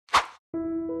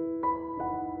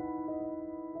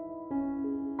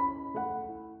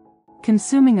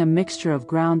Consuming a mixture of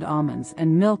ground almonds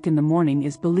and milk in the morning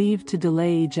is believed to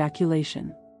delay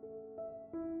ejaculation.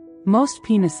 Most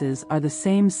penises are the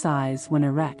same size when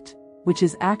erect, which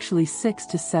is actually 6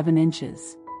 to 7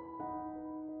 inches.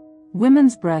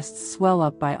 Women's breasts swell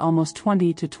up by almost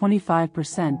 20 to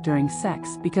 25% during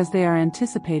sex because they are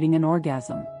anticipating an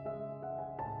orgasm.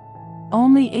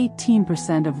 Only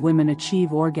 18% of women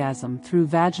achieve orgasm through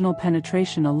vaginal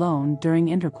penetration alone during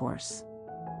intercourse.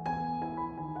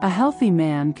 A healthy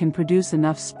man can produce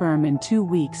enough sperm in 2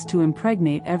 weeks to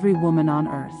impregnate every woman on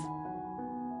Earth.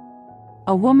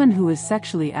 A woman who is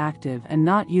sexually active and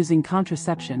not using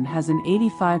contraception has an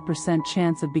 85%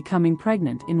 chance of becoming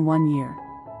pregnant in 1 year.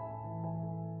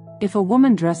 If a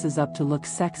woman dresses up to look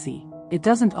sexy, it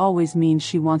doesn't always mean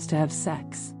she wants to have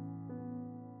sex.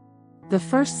 The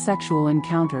first sexual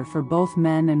encounter for both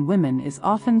men and women is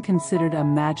often considered a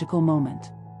magical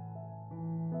moment.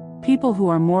 People who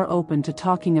are more open to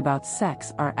talking about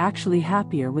sex are actually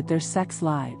happier with their sex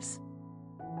lives.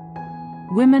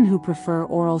 Women who prefer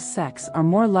oral sex are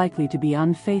more likely to be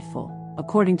unfaithful,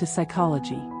 according to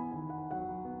psychology.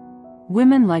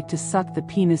 Women like to suck the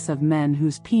penis of men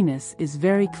whose penis is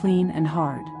very clean and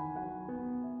hard.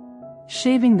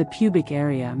 Shaving the pubic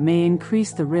area may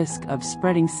increase the risk of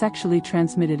spreading sexually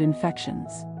transmitted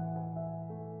infections.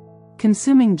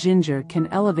 Consuming ginger can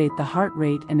elevate the heart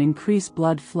rate and increase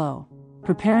blood flow,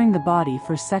 preparing the body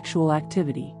for sexual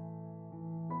activity.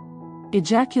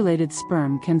 Ejaculated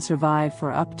sperm can survive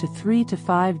for up to 3 to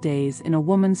 5 days in a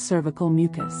woman's cervical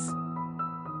mucus.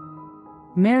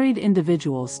 Married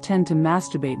individuals tend to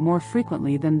masturbate more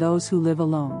frequently than those who live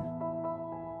alone.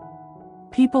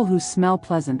 People who smell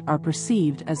pleasant are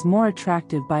perceived as more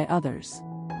attractive by others.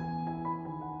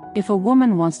 If a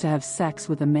woman wants to have sex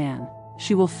with a man,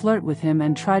 she will flirt with him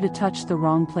and try to touch the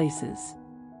wrong places.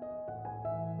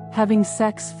 Having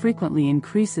sex frequently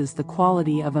increases the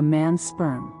quality of a man's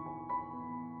sperm.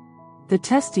 The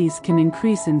testes can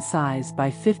increase in size by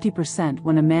 50%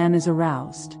 when a man is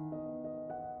aroused.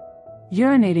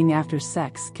 Urinating after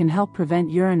sex can help prevent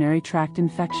urinary tract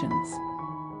infections.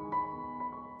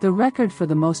 The record for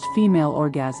the most female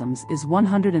orgasms is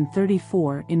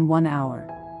 134 in 1 hour.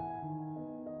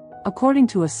 According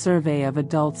to a survey of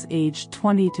adults aged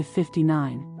 20 to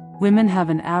 59, women have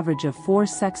an average of 4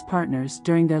 sex partners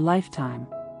during their lifetime,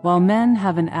 while men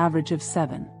have an average of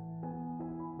 7.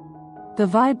 The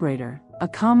vibrator, a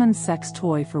common sex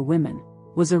toy for women,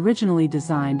 was originally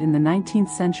designed in the 19th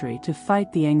century to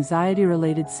fight the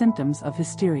anxiety-related symptoms of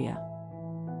hysteria.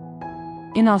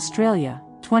 In Australia,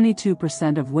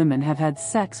 22% of women have had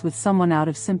sex with someone out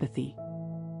of sympathy.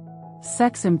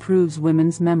 Sex improves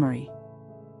women's memory.